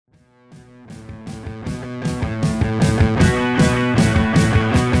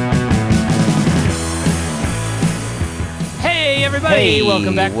Hey,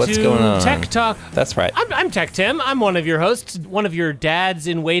 welcome back what's to going on? Tech Talk. That's right. I'm Tech Tim. I'm one of your hosts, one of your dads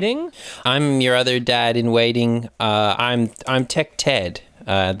in waiting. I'm your other dad in waiting. I'm Tech Ted.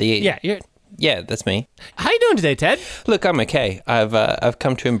 Yeah, that's me. How you doing today, Ted? Look, I'm okay. I've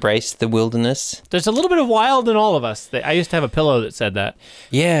come to embrace the wilderness. There's a little bit of wild in all of us. I used to have a pillow that said that.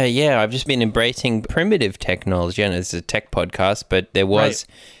 Yeah. I've just been embracing primitive technology. And it's a tech podcast, but there was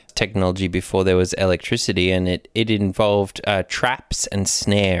technology before there was electricity, and it involved traps and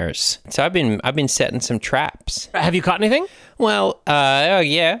snares. So I've been setting some traps. Have you caught anything? Well,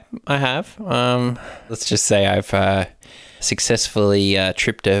 yeah, I have. Let's just say I've successfully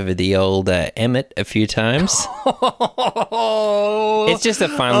tripped over the old Emmet a few times. It's just a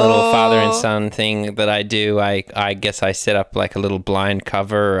fun little father and son thing that I do. I guess I set up like a little blind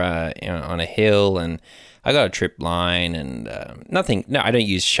cover on a hill, and I got a trip line and nothing. No, I don't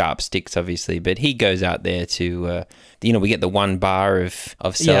use sharp sticks, obviously, but he goes out there to, we get the 1 bar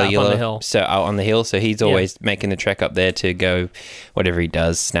of cellular. up on the hill. So out on the hill. So he's always making the trek up there to go, whatever he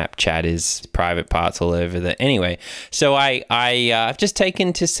does, Snapchat his private parts all over there. Anyway, so I've just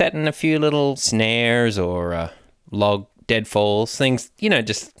taken to setting a few little snares or log deadfalls, things,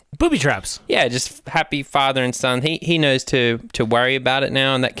 just booby traps. Yeah, just happy father and son. He knows to worry about it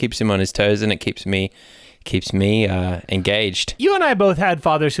now, and that keeps him on his toes, and it keeps me engaged. You and I both had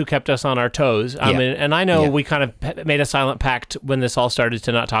fathers who kept us on our toes. And I know we kind of made a silent pact when this all started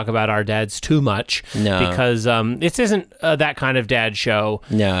to not talk about our dads too much. No. Because this isn't that kind of dad show.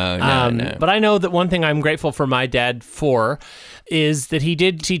 No. But I know that one thing I'm grateful for my dad for is that he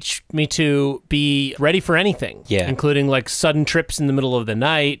did teach me to be ready for anything, including like sudden trips in the middle of the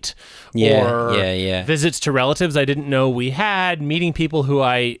night or visits to relatives I didn't know we had, meeting people who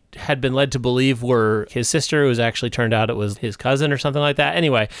I had been led to believe were his sister, who was actually turned out it was his cousin or something like that.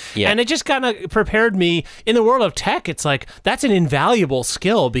 Anyway, and it just kind of prepared me in the world of tech. It's like, that's an invaluable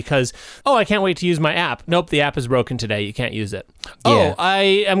skill because, I can't wait to use my app. Nope, the app is broken today. You can't use it.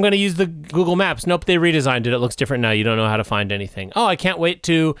 I am going to use the Google Maps. Nope, they redesigned it. It looks different now. You don't know how to find anything. I can't wait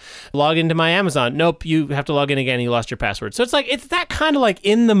to log into my Amazon. Nope, you have to log in again. You lost your password. So it's that kind of like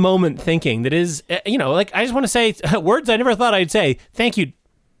in the moment thinking that is, like I just want to say words I never thought I'd say. Thank you.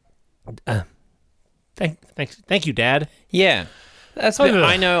 Thank you, Dad. Yeah.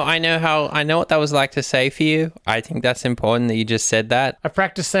 I know what that was like to say for you. I think that's important that you just said that. I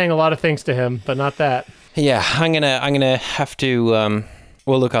practiced saying a lot of things to him, but not that. Yeah, I'm gonna have to.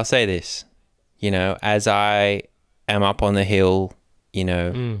 Well, look, I'll say this. As I am up on the hill,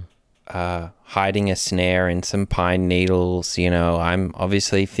 hiding a snare in some pine needles. I'm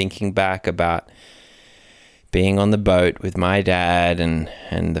obviously thinking back about being on the boat with my dad and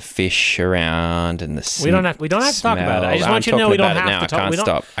the fish around and the we don't have to talk about it. I just want you to know we don't have to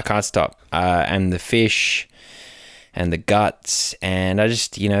talk. I can't stop. And the fish and the guts, and I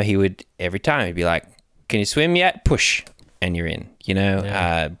just he would every time he'd be like, "Can you swim yet? Push." And you're in,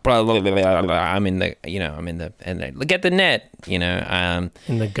 blah, blah, blah, blah, blah. I'm in the, and they look at the net, in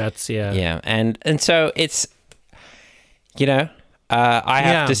the guts, yeah, and so it's, I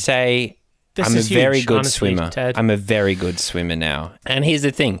have to say, I'm a very good swimmer. Ted. I'm a very good swimmer now. And here's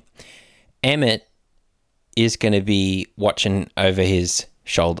the thing, Emmet is going to be watching over his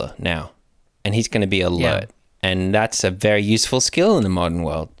shoulder now, and he's going to be alert. Yeah. And that's a very useful skill in the modern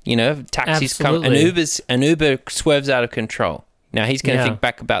world. Taxis come, an Uber swerves out of control. Now he's going to think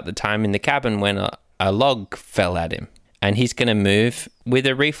back about the time in the cabin when a log fell at him, and he's going to move with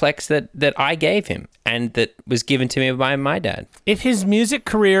a reflex that I gave him and that was given to me by my dad. If his music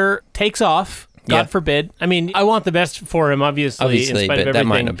career takes off, God forbid. I mean, I want the best for him, obviously in spite of everything. That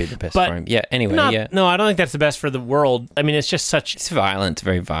might not be the best for him. Yeah, anyway, No, I don't think that's the best for the world. I mean, it's just such... It's violent,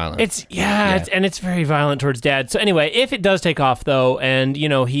 very violent. It's very violent towards Dad. So anyway, if it does take off, though, and,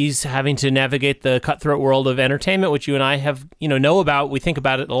 he's having to navigate the cutthroat world of entertainment, which you and I have, know about, we think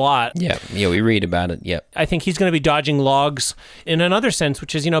about it a lot. Yeah, we read about it, yeah. I think he's going to be dodging logs in another sense,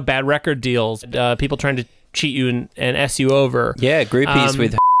 which is, bad record deals, people trying to cheat you and S you over. Yeah, groupies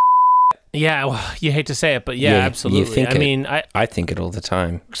with... Yeah, well, you hate to say it, but absolutely. I think it all the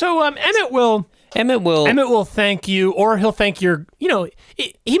time. So Emmet will thank you, or he'll thank your.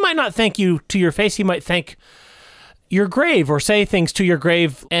 He might not thank you to your face. He might thank your grave or say things to your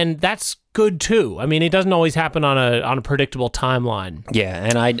grave, and that's good too. I mean, it doesn't always happen on a predictable timeline. Yeah,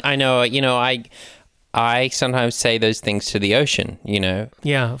 and I know. I sometimes say those things to the ocean.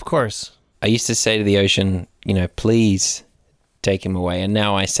 Yeah, of course. I used to say to the ocean, please take him away, and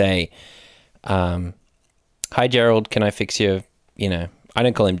now I say. Hi Gerald, can I fix your, I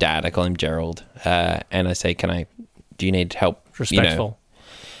don't call him Dad, I call him Gerald. And I say, do you need help? Respectful.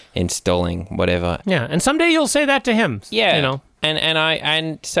 Installing whatever. Yeah, and someday you'll say that to him. Yeah.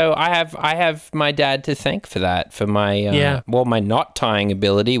 And so I have my dad to thank for that, for my my knot tying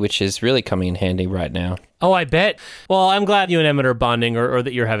ability, which is really coming in handy right now. Oh, I bet. Well, I'm glad you and Emmett are bonding, or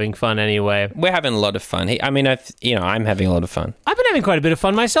that you're having fun anyway. We're having a lot of fun. I'm having a lot of fun. I've been having quite a bit of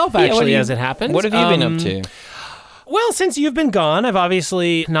fun myself, actually, as it happens. What have you been up to? Well, since you've been gone, I've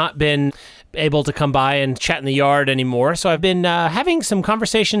obviously not been able to come by and chat in the yard anymore. So I've been having some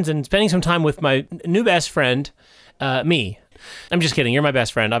conversations and spending some time with my new best friend, me. I'm just kidding. You're my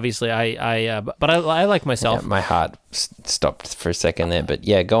best friend, obviously. But I like myself. Yeah, my heart stopped for a second there, but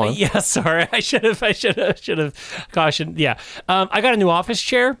yeah, go on. Yeah, sorry. I should have cautioned. Yeah, I got a new office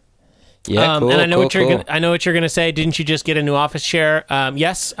chair. Yeah, cool. And I know what you're gonna say. Didn't you just get a new office chair?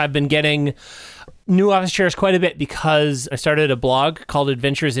 Yes, I've been getting new office chairs quite a bit because I started a blog called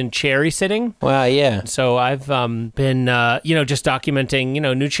Adventures in Cherry Sitting. Wow, yeah. So I've been, just documenting,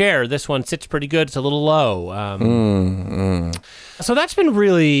 new chair. This one sits pretty good. It's a little low. So that's been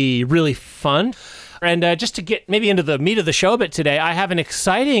really, really fun. And just to get maybe into the meat of the show a bit today, I have an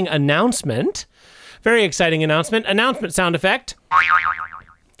exciting announcement. Very exciting announcement. Announcement sound effect.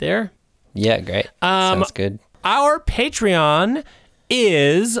 There. Yeah, great. Sounds good. Our Patreon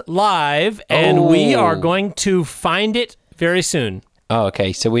is live, and we are going to find it very soon. Oh,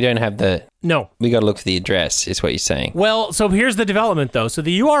 okay. So we don't have the... No. We got to look for the address, is what you're saying. Well, so here's the development, though. So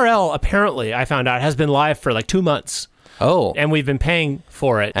the URL, apparently, I found out, has been live for like 2 months. Oh. And we've been paying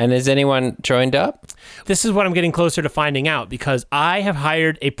for it. And has anyone joined up? This is what I'm getting closer to finding out, because I have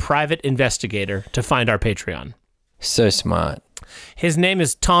hired a private investigator to find our Patreon. So smart. His name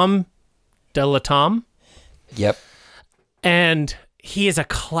is Tom DeLaTom. Yep. And he is a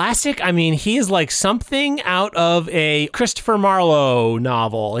classic. I mean, he is like something out of a Christopher Marlowe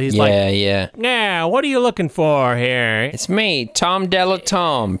novel. He's yeah, what are you looking for here? It's me, Tom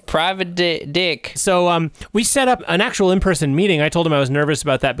DeLaTom, Private Dick. So we set up an actual in-person meeting. I told him I was nervous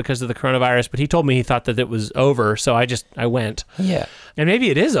about that because of the coronavirus, but he told me he thought that it was over, so I went. Yeah. And maybe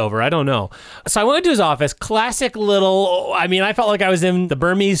it is over. I don't know. So I went to his office. Classic little... I mean, I felt like I was in the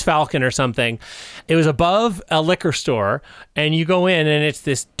Burmese Falcon or something. It was above a liquor store, and you go in, and it's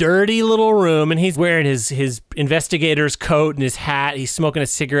this dirty little room, and he's wearing his investigator's coat and his hat. He's smoking a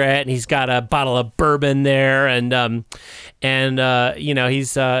cigarette, and he's got a bottle of bourbon there, and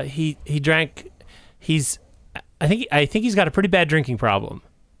he's he drank. I think he's got a pretty bad drinking problem.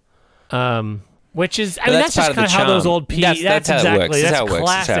 Which is, I mean, that's just kind of how those old people. That's exactly. That's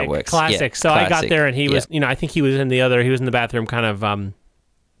classic. Classic. Yeah, so classic. I got there, and he was, I think he was in the bathroom, kind of.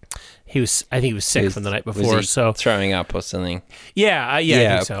 I think he was sick from the night before. Was he throwing up or something? Yeah, I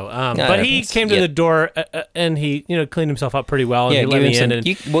think so. But he came to the door and he, cleaned himself up pretty well, and he let me in.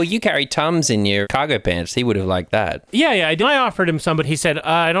 You carry Tums in your cargo pants. He would have liked that. Yeah. I offered him some, but he said,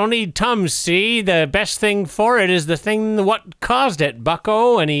 "I don't need Tums. See, the best thing for it is the thing what caused it,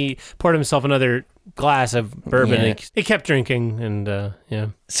 Bucko." And he poured himself another glass of bourbon. Yeah. He kept drinking, and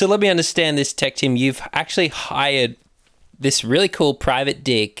So let me understand this, Tech Tim. You've actually hired this really cool private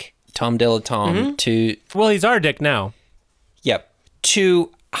dick, Tom DeLaTom, to... Well, he's our dick now. Yep.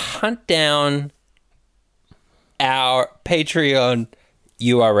 To hunt down our Patreon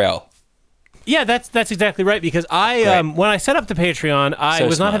URL. Yeah, that's exactly right, because when I set up the Patreon, I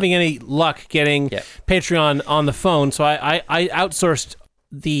was not having any luck getting Patreon on the phone, so I outsourced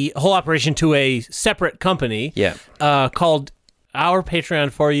the whole operation to a separate company called Our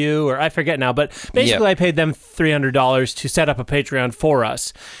Patreon For You, or I forget now, but basically I paid them $300 to set up a Patreon for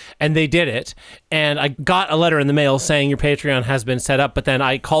us, and they did it, and I got a letter in the mail saying your Patreon has been set up, but then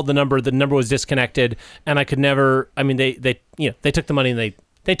I called the number was disconnected, and I could never, I mean, they took the money and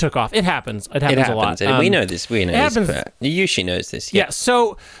they took off. It happens. It happens a lot. We know this. We know this. Yushi knows this. Yeah.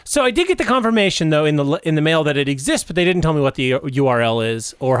 So I did get the confirmation though in the mail that it exists, but they didn't tell me what the URL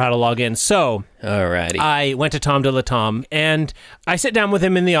is or how to log in. So alrighty, I went to Tom DeLaTom, and I sit down with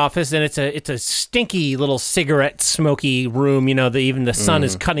him in the office, and it's a stinky little cigarette smoky room. Even the sun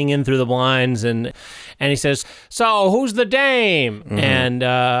is cutting in through the blinds, and he says, "So who's the dame?" And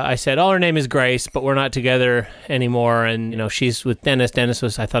I said, "Oh, her name is Grace, but we're not together anymore, and she's with Dennis.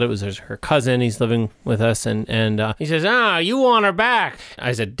 I thought it was her cousin. He's living with us." And he says, "You want her back?"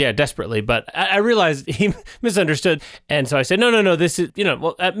 I said, "Yeah, desperately." But I realized he misunderstood. And so I said, no, this is,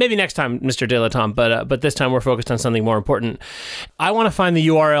 maybe next time, Mr. DeLaTom, but this time we're focused on something more important. I want to find the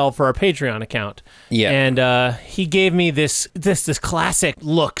URL for our Patreon account. Yeah. And he gave me this classic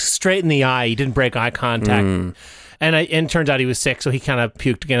look straight in the eye. He didn't break eye contact. And it turns out he was sick, so he kind of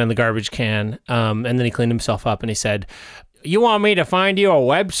puked again in the garbage can. And then he cleaned himself up, and he said, "You want me to find you a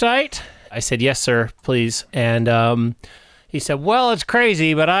website?" I said, "Yes, sir, please." And he said, well, it's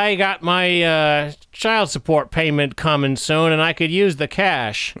crazy, but I got my child support payment coming soon, and I could use the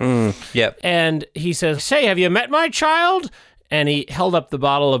cash. Yep. And he says, say, have you met my child? And he held up the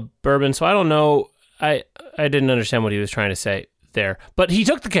bottle of bourbon. So I don't know. I didn't understand what he was trying to say there. But he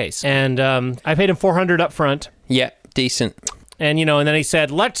took the case, and I paid him $400 up front. Yeah, decent. And, and then he said,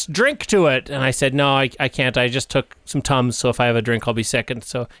 let's drink to it. And I said, no, I can't. I just took some Tums, so if I have a drink, I'll be sick. And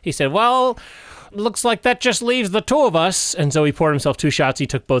so he said, well, looks like that just leaves the two of us. And so he poured himself 2 shots. He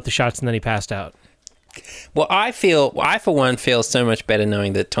took both the shots, and then he passed out. Well, I for one feel so much better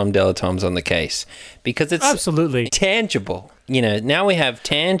knowing that Tom Delatom's on the case, because it's absolutely tangible. Now we have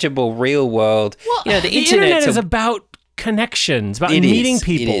tangible, real world. Well, the internet is about connections, about meeting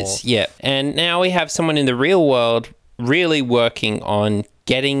people. It is, yeah. And now we have someone in the real world really working on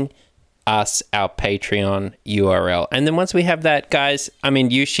getting us our Patreon URL. And then once we have that, guys,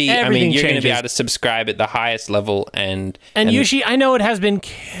 Yushi, you're going to be able to subscribe at the highest level. And Yushi, I know it has been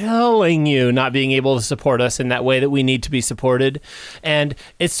killing you not being able to support us in that way that we need to be supported. And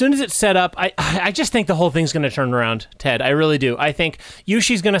as soon as it's set up, I just think the whole thing's going to turn around, Ted. I really do. I think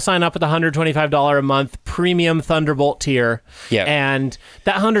Yushi's going to sign up with the $125 a month premium Thunderbolt tier. Yeah. And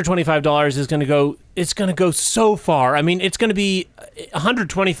that $125 is going to go... It's going to go so far. It's going to be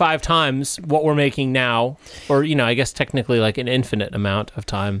 125 times what we're making now, or, I guess technically like an infinite amount of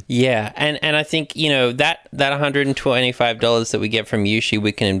time. Yeah. And I think, that $125 that we get from Yushi,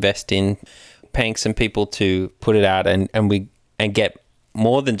 we can invest in paying some people to put it out and get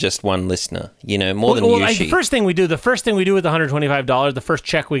more than just one listener, more than Yushi. The first thing we do with the $125, the first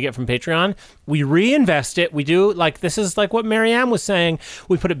check we get from Patreon, we reinvest it. We do, this is like what Marianne was saying,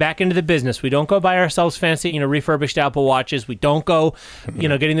 we put it back into the business. We don't go buy ourselves fancy, refurbished Apple Watches. We don't go,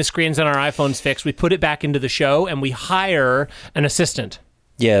 getting the screens on our iPhones fixed. We put it back into the show, and we hire an assistant.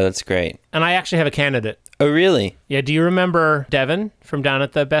 Yeah, that's great. And I actually have a candidate. Oh, really? Yeah, do you remember Devin from down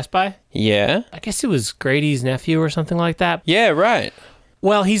at the Best Buy? Yeah. I guess it was Grady's nephew or something like that. Yeah, right.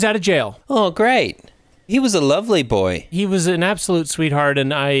 Well, he's out of jail. Oh, great. He was a lovely boy. He was an absolute sweetheart,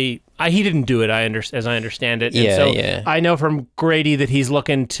 and he didn't do it, as I understand it. And I know from Grady that he's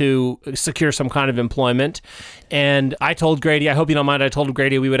looking to secure some kind of employment. And I told Grady, I hope you don't mind, I told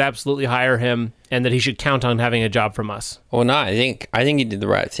Grady we would absolutely hire him and that he should count on having a job from us. Well, no, I think he did the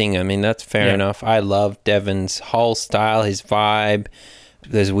right thing. That's fair enough. I love Devin's whole style, his vibe,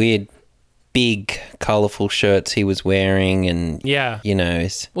 those weird big colorful shirts he was wearing, and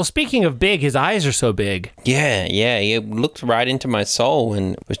well, speaking of big, his eyes are so big. He looked right into my soul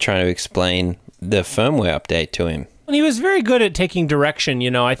and was trying to explain the firmware update to him. And he was very good at taking direction.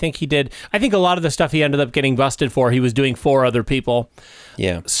 I think a lot of the stuff he ended up getting busted for, he was doing for other people.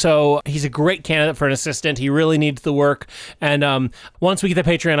 Yeah. So he's a great candidate for an assistant. He really needs the work. And once we get the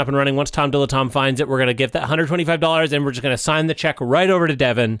Patreon up and running, once Tom Dillatom finds it, we're going to give that $125 and we're just going to sign the check right over to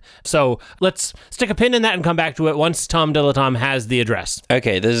Devin. So let's stick a pin in that and come back to it once Tom Dillatom has the address.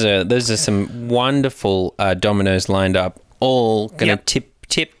 Okay, those are some wonderful dominoes lined up, all going to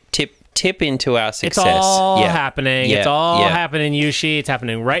tip into our success. It's all happening. It's all happening, Yushi. It's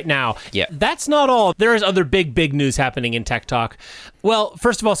happening right now. Yeah. That's not all. There is other big news happening in Tech Talk. Well,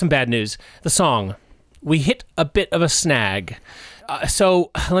 first of all, some bad news. The song. We hit a bit of a snag. So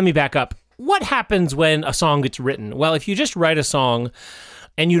let me back up. What happens when a song gets written? Well, if you just write a song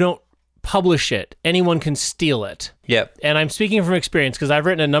and you don't publish it, anyone can steal it. Yep. And I'm speaking from experience because I've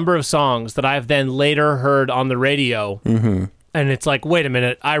written a number of songs that I've then later heard on the radio. Mm-hmm. And it's like, wait a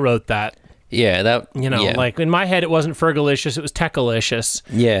minute, I wrote that. Yeah, like in my head, it wasn't Fergalicious, it was Techalicious.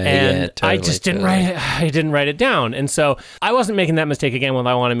 Yeah, totally, I just didn't write it. I didn't write it down, and so I wasn't making that mistake again when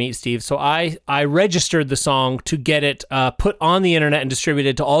I Want to Meet Steve. So I registered the song to get it put on the internet and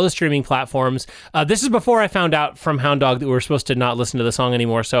distributed to all the streaming platforms. This is before I found out from Hound Dog that we were supposed to not listen to the song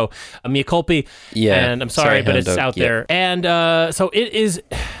anymore. So mea culpa, and I'm sorry but it's out there. And so it is.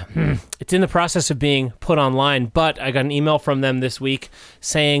 It's in the process of being put online, but I got an email from them this week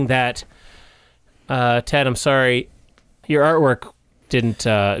saying that. Ted, I'm sorry, your artwork didn't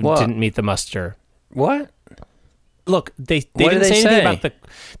meet the muster. What? Look, they didn't say anything about the.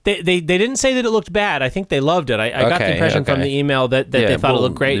 They didn't say that it looked bad. I think they loved it. I got the impression from the email that they thought it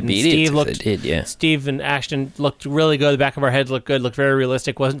looked great. And Steve and Ashton looked really good. The back of our heads looked good. Looked very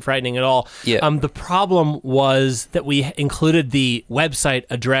realistic. Wasn't frightening at all. Yeah. The problem was that we included the website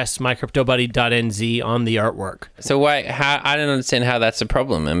address mycryptobuddy.nz on the artwork. So why? I don't understand how that's a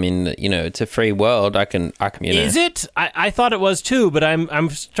problem. It's a free world. I can. Is it? I thought it was too, but I'm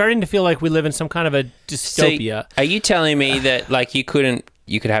starting to feel like we live in some kind of a dystopia. So, are you telling me that you could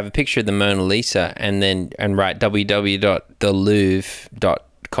have a picture of the Mona Lisa and write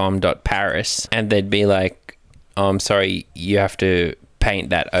www.thelouvre.com.paris and there'd be oh, I'm sorry, you have to paint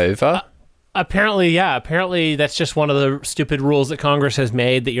that over? Apparently that's just one of the stupid rules that Congress has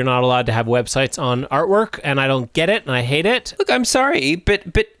made, that you're not allowed to have websites on artwork, and I don't get it, and I hate it. Look, I'm sorry, but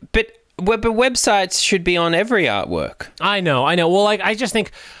websites should be on every artwork. I know. Well, like, I just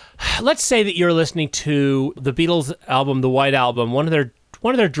think, let's say that you're listening to the Beatles album, the White Album, one of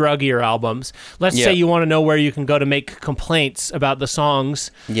their druggier albums. Let's say you want to know where you can go to make complaints about the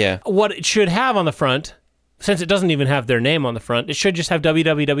songs. Yeah. What it should have on the front, since it doesn't even have their name on the front, it should just have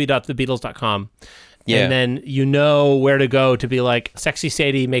www.thebeatles.com. Yeah. And then you know where to go to be like, Sexy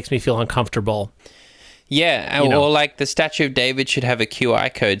Sadie makes me feel uncomfortable. Yeah, or like the Statue of David should have a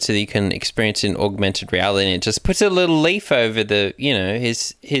QR code so that you can experience it in augmented reality, and it just puts a little leaf over the,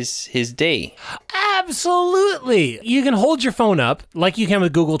 his D. Absolutely. You can hold your phone up like you can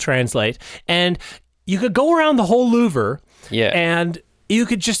with Google Translate, and you could go around the whole Louvre, and you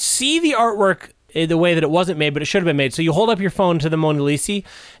could just see the artwork the way that it wasn't made, but it should have been made. So you hold up your phone to the Mona Lisa,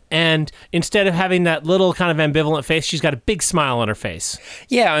 and instead of having that little kind of ambivalent face, she's got a big smile on her face.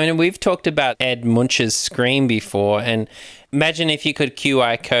 Yeah, I mean, we've talked about Ed Munch's Scream before, and imagine if you could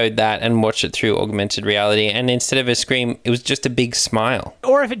QR code that and watch it through augmented reality, and instead of a scream, it was just a big smile.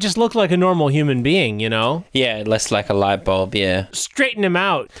 Or if it just looked like a normal human being, Yeah, less like a light bulb, yeah. Straighten him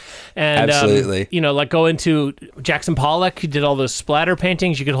out. And, absolutely. Like go into Jackson Pollock, who did all those splatter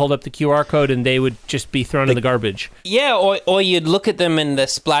paintings. You could hold up the QR code and they would just be thrown in the garbage. Yeah, or you'd look at them and the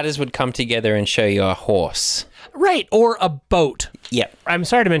splatters would come together and show you a horse. Right, or a boat. Yeah. I'm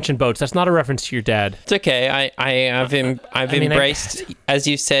sorry to mention boats. That's not a reference to your dad. It's okay. I've embraced, as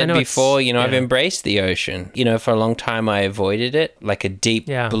you said before, I've embraced the ocean. For a long time I avoided it, like a deep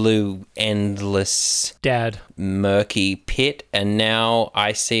blue, endless, murky pit. And now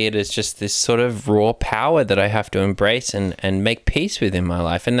I see it as just this sort of raw power that I have to embrace and make peace with in my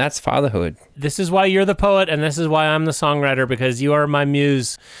life. And that's fatherhood. This is why you're the poet, and this is why I'm the songwriter, because you are my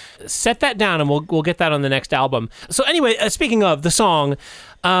muse. Set that down, and we'll get that on the next album. So anyway, speaking of the song,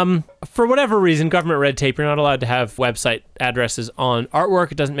 for whatever reason, government red tape, you're not allowed to have website addresses on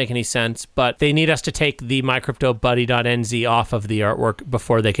artwork. It doesn't make any sense, but they need us to take the mycryptobuddy.nz off of the artwork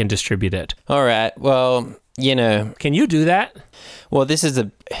before they can distribute it. All right. Well, Can you do that? Well, this is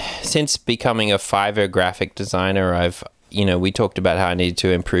since becoming a Fiverr graphic designer, we talked about how I needed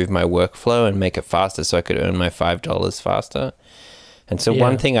to improve my workflow and make it faster so I could earn my $5 faster. And so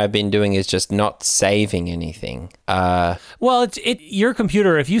one thing I've been doing is just not saving anything. Well, your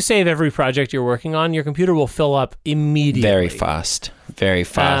computer, if you save every project you're working on, your computer will fill up immediately. Very fast. Very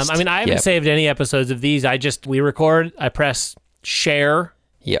fast. I haven't saved any episodes of these. We record, I press share.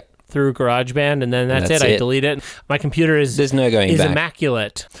 Yep. Through GarageBand, and then that's it. I delete it. My computer is There's no going back.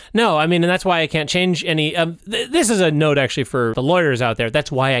 Immaculate. No, and that's why I can't change any. This is a note actually for the lawyers out there.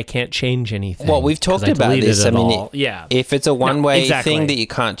 That's why I can't change anything. Well, we've talked about this. If it's a one-way thing that you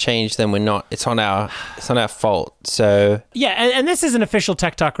can't change, then it's on our fault. So and this is an official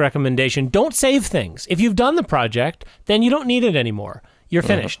Tech Talk recommendation. Don't save things. If you've done the project, then you don't need it anymore. You're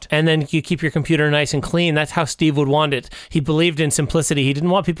finished. And then you keep your computer nice and clean. That's how Steve would want it. He believed in simplicity. He didn't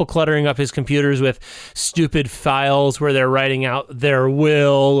want people cluttering up his computers with stupid files where they're writing out their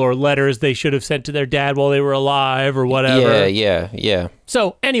will or letters they should have sent to their dad while they were alive or whatever. Yeah.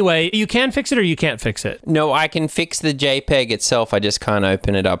 So anyway, you can fix it or you can't fix it? No, I can fix the JPEG itself. I just can't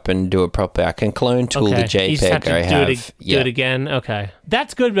open it up and do it properly. I can clone tool the JPEG you just have to do it again? Okay.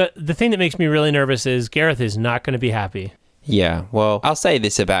 That's good, but the thing that makes me really nervous is Gareth is not going to be happy. Yeah, well, I'll say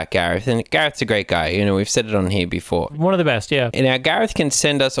this about Gareth, and Gareth's a great guy. We've said it on here before. One of the best, yeah. Now, Gareth can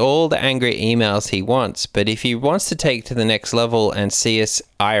send us all the angry emails he wants, but if he wants to take to the next level and see us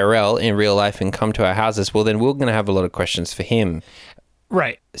IRL in real life and come to our houses, well, then we're going to have a lot of questions for him.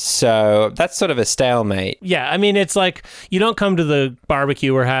 Right. So that's sort of a stalemate. Yeah, it's like you don't come to the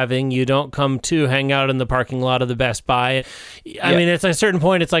barbecue we're having. You don't come to hang out in the parking lot of the Best Buy. It's at a certain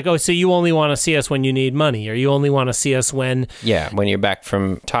point, it's like, oh, so you only want to see us when you need money, or you only want to see us when... Yeah, when you're back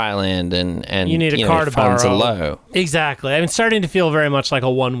from Thailand and you need a car to borrow. Funds are low. Exactly. It's starting to feel very much like a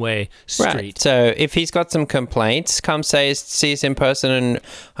one-way street. Right. So if he's got some complaints, come see us in person, and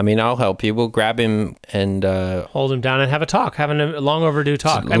I'll help you. We'll grab him and... hold him down and have a talk, having a long overdue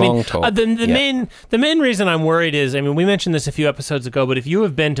talk. Talk. The main reason I'm worried is, we mentioned this a few episodes ago, but if you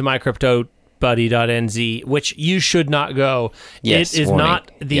have been to mycryptobuddy.nz, which you should not go, it is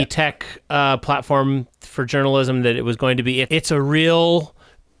not the tech platform for journalism that it was going to be. It's a real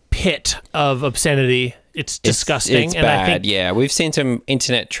pit of obscenity It's disgusting. It's and bad. I think yeah, we've seen some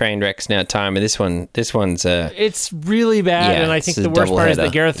internet train wrecks now, Time, and this one's it's really bad. And I think the worst part is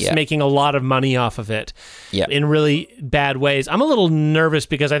that Gareth's making a lot of money off of it in really bad ways. I'm a little nervous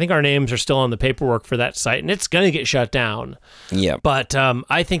because I think our names are still on the paperwork for that site, and it's going to get shut down. Yeah. But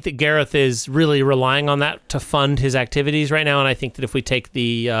I think that Gareth is really relying on that to fund his activities right now, and I think that if we take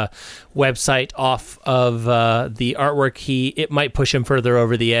the website off of the artwork, it might push him further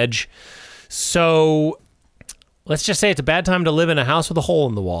over the edge. So let's just say it's a bad time to live in a house with a hole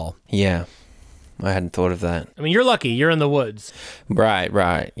in the wall. Yeah, I hadn't thought of that. I mean, you're lucky. You're in the woods.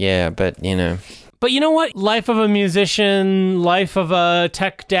 Right. Yeah, but, you know. But you know what? Life of a musician, life of a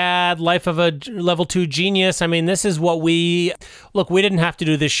tech dad, life of a level 2 genius. I mean, this is what we didn't have to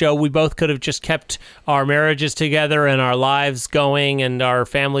do this show. We both could have just kept our marriages together and our lives going and our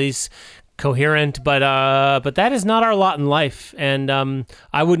families coherent, but that is not our lot in life, and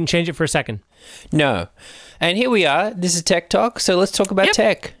I wouldn't change it for a second. No. And here we are. This is Tech Talk, so let's talk about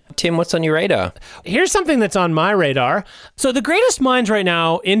tech. Tim, what's on your radar? Here's something that's on my radar. So the greatest minds right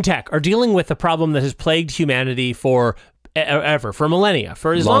now in tech are dealing with a problem that has plagued humanity for millennia,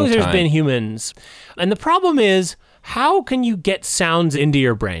 for as long as there's been humans. And the problem is, how can you get sounds into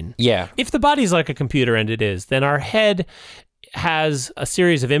your brain? Yeah. If the body's like a computer, and it is, then our head has a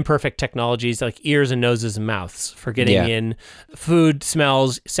series of imperfect technologies like ears and noses and mouths for getting in food,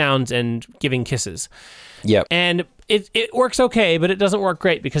 smells, sounds, and giving kisses. Yep. And it works okay, but it doesn't work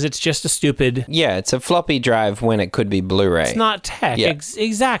great because it's just a stupid... Yeah, it's a floppy drive when it could be Blu-ray. It's not tech. Yeah.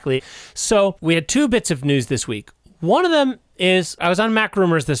 Exactly. So we had 2 bits of news this week. One of them is, I was on Mac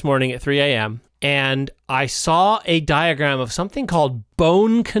Rumors this morning at 3 a.m., and I saw a diagram of something called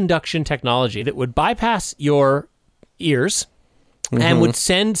bone conduction technology that would bypass your ears and would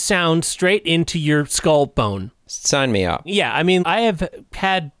send sound straight into your skull bone. Sign me up. Yeah, I mean, I have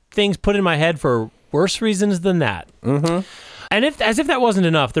had things put in my head for worse reasons than that. Mm-hmm. And as if that wasn't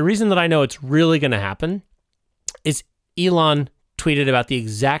enough, the reason that I know it's really going to happen is Elon tweeted about the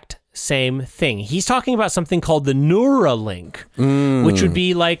exact same thing. He's talking about something called the Neuralink, which would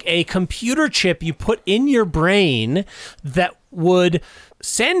be like a computer chip you put in your brain that would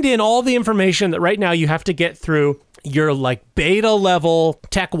send in all the information that right now you have to get through your like beta level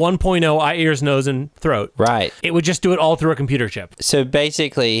tech 1.0 eye, ears, nose, and throat. Right. It would just do it all through a computer chip. So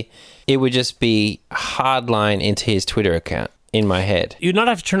basically, it would just be hardline into his Twitter account in my head. You'd not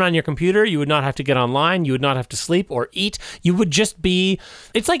have to turn on your computer. You would not have to get online. You would not have to sleep or eat. You would just be...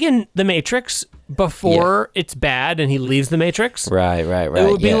 It's like in The Matrix before it's bad and he leaves the Matrix. Right. It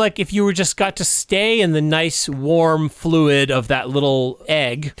would be like if you were just got to stay in the nice warm fluid of that little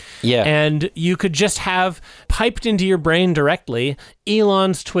egg. Yeah. And you could just have piped into your brain directly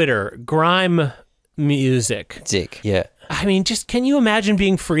Elon's Twitter, grime music. Yeah. I mean, just can you imagine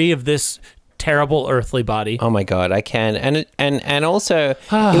being free of this terrible earthly body? Oh my God, I can. And also,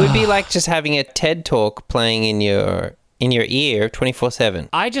 it would be like just having a TED Talk playing in your ear 24/7.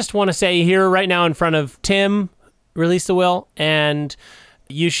 I just want to say here right now in front of Tim, Release the Will, and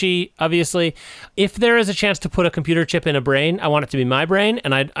Yushi, obviously, if there is a chance to put a computer chip in a brain, I want it to be my brain,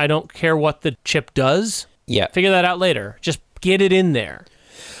 and I don't care what the chip does. Yeah. Figure that out later. Just get it in there.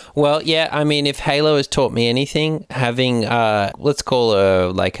 Well, yeah, I mean, if Halo has taught me anything, having, let's call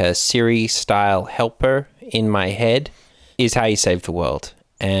a Siri-style helper in my head is how you save the world.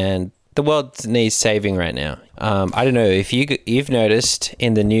 And the world needs saving right now. I don't know if you've noticed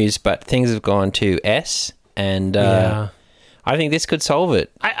in the news, but things have gone to S, and I think this could solve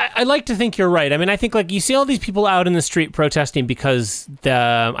it. I like to think you're right. I mean, I think like you see all these people out in the street protesting because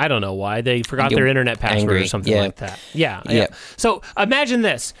I don't know why, they forgot their internet password or something like that. Yeah. So imagine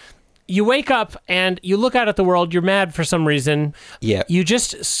this. You wake up and you look out at the world, you're mad for some reason. Yeah. You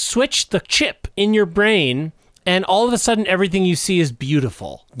just switch the chip in your brain and all of a sudden everything you see is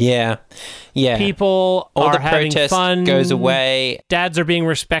beautiful. Yeah. People all are the having protest fun. goes away. Dads are being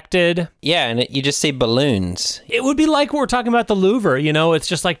respected. Yeah, and you just see balloons. It would be like what we're talking about the Louvre, you know? It's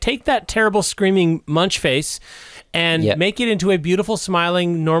just like take that terrible screaming munch face and make it into a beautiful,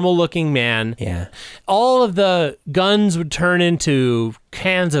 smiling, normal-looking man. Yeah. All of the guns would turn into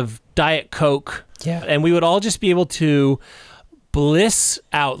cans of Diet Coke. Yeah. And we would all just be able to bliss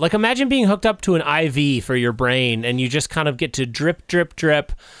out. Like imagine being hooked up to an IV for your brain and you just kind of get to drip, drip,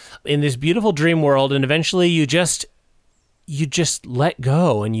 drip in this beautiful dream world, and eventually you just let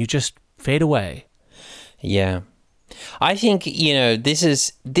go and you just fade away. Yeah. I think, this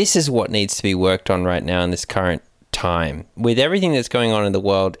is what needs to be worked on right now in this current time. With everything that's going on in the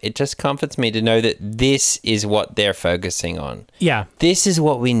world, it just comforts me to know that this is what they're focusing on. Yeah. This is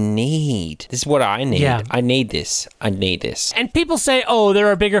what we need. This is what I need. Yeah. I need this. And people say, oh, there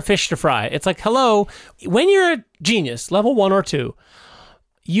are bigger fish to fry. It's like, hello, when you're a genius, level 1 or 2,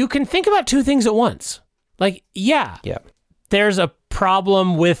 you can think about 2 things at once. Like, yeah. There's a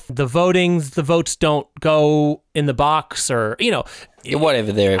problem with the votings. The votes don't go in the box or,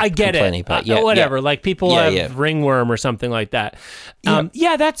 whatever they're I get complaining it. about. Whatever. Like people have ringworm or something like that.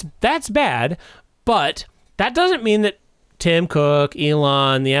 That's bad. But that doesn't mean that Tim Cook,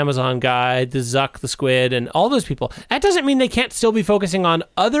 Elon, the Amazon guy, the Zuck, the Squid, and all those people, that doesn't mean they can't still be focusing on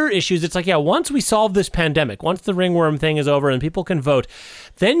other issues. It's like, once we solve this pandemic, once the ringworm thing is over and people can vote,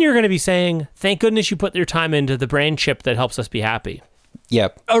 then you're going to be saying, thank goodness you put your time into the brain chip that helps us be happy.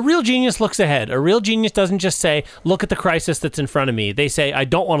 Yep. A real genius looks ahead. A real genius doesn't just say, look at the crisis that's in front of me. They say, I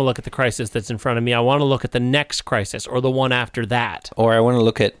don't want to look at the crisis that's in front of me. I want to look at the next crisis or the one after that. Or I want to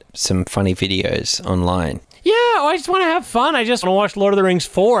look at some funny videos online. Yeah, I just want to have fun. I just want to watch Lord of the Rings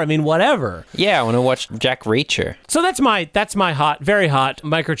 4. I mean, whatever. Yeah, I want to watch Jack Reacher. So that's my hot, very hot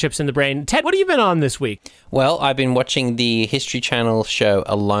microchips in the brain. Ted, what have you been on this week? Well, I've been watching the History Channel show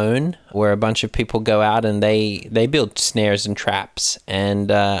Alone, where a bunch of people go out and they build snares and traps.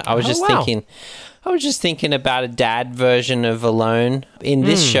 And I was just thinking about a dad version of Alone. In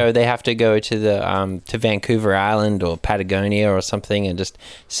this show, they have to go to the to Vancouver Island or Patagonia or something and just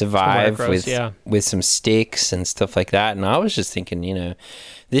survive with some sticks and stuff like that. And I was just thinking,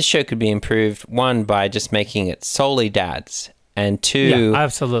 this show could be improved, 1, by just making it solely dads, and 2,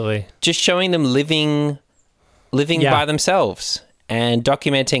 absolutely, just showing them living by themselves and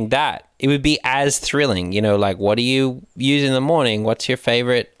documenting that. It would be as thrilling, like, what do you use in the morning? What's your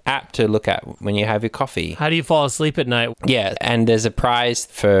favorite app to look at when you have your coffee? How do you fall asleep at night? Yeah, and there's a prize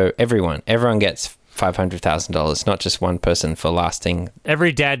for everyone. Everyone gets $500,000, not just one person for lasting.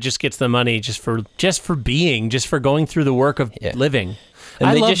 Every dad just gets the money just for going through the work of living. And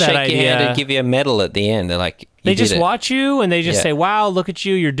I love that idea. They just shake your hand and give you a medal at the end. They're like, they just watch you and they just say, wow, look at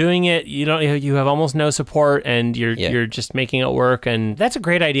you, you're doing it. You have almost no support and you're just making it work. And that's a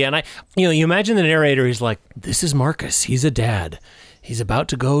great idea. And you imagine the narrator, he's like, this is Marcus. He's a dad. He's about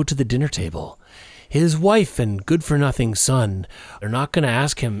to go to the dinner table. His wife and good-for-nothing son are not going to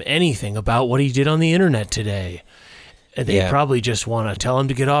ask him anything about what he did on the internet today. They probably just want to tell him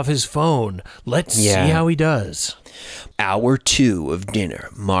to get off his phone. Let's see how he does. Hour 2 of dinner,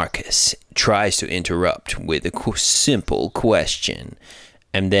 Marcus tries to interrupt with a simple question.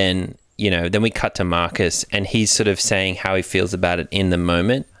 And then, then we cut to Marcus and he's sort of saying how he feels about it in the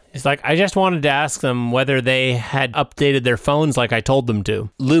moment. It's like, I just wanted to ask them whether they had updated their phones like I told them to.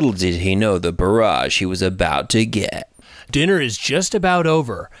 Little did he know the barrage he was about to get. Dinner is just about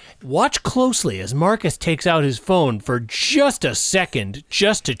over. Watch closely as Marcus takes out his phone for just a second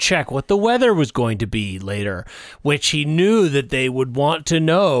just to check what the weather was going to be later, which he knew that they would want to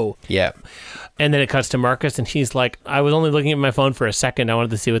know. Yeah. And then it cuts to Marcus and he's like, I was only looking at my phone for a second. I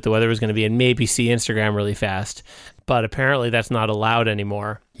wanted to see what the weather was going to be and maybe see Instagram really fast. But apparently that's not allowed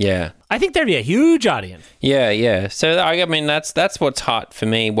anymore. Yeah. I think there'd be a huge audience. Yeah. So, I mean, that's what's hot for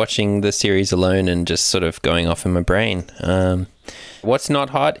me, watching the series Alone and just sort of going off in my brain. What's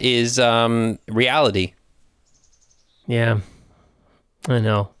not hot is reality. Yeah. I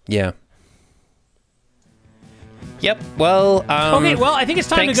know. Yeah. Yep. Well, okay, well, I think it's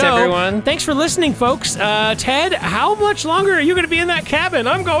time to go. Thanks, everyone. Thanks for listening, folks. Ted, how much longer are you going to be in that cabin?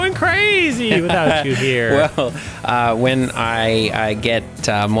 I'm going crazy without you here. Well, when I get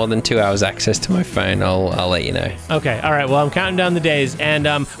more than 2 hours access to my phone, I'll let you know. Okay. All right. Well, I'm counting down the days, and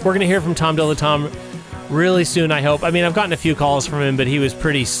we're going to hear from Tom Dillatom really soon, I hope. I mean, I've gotten a few calls from him, but he was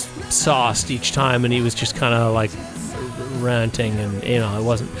pretty sauced each time, and he was just kind of like ranting, and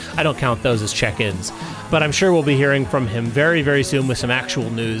I don't count those as check-ins. But I'm sure we'll be hearing from him very, very soon with some actual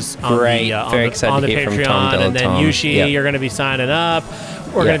news on the Patreon. And then Yushi, you're going to be signing up.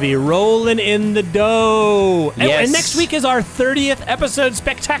 We're going to be rolling in the dough. Yes. And next week is our 30th episode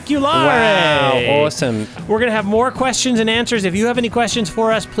spectacular. Wow, awesome. We're going to have more questions and answers. If you have any questions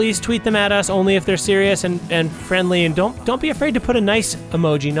for us, please tweet them at us, only if they're serious and friendly. And don't be afraid to put a nice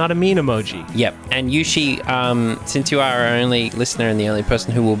emoji, not a mean emoji. Yep. And Yushi, since you are our only listener and the only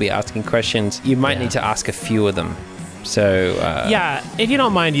person who will be asking questions, you might need to ask a few of them. So if you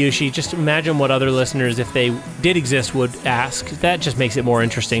don't mind, Yushi, just imagine what other listeners, if they did exist, would ask. That just makes it more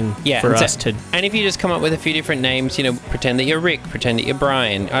interesting for us to. And if you just come up with a few different names, pretend that you're Rick, pretend that you're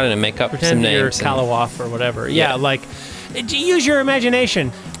Brian. I don't know, make up some names. Pretend that you're Kalawaf or whatever. Yeah, like use your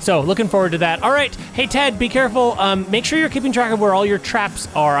imagination. So, looking forward to that. All right. Hey, Ted, be careful. Make sure you're keeping track of where all your traps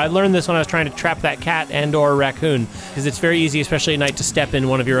are. I learned this when I was trying to trap that cat and or raccoon, because it's very easy, especially at night, to step in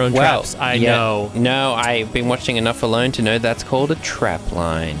one of your own traps. I know. No, I've been watching enough Alone to know that's called a trap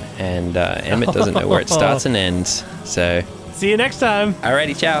line. And Emmett doesn't know where it starts and ends. So... See you next time.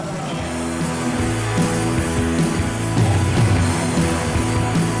 Alrighty, ciao.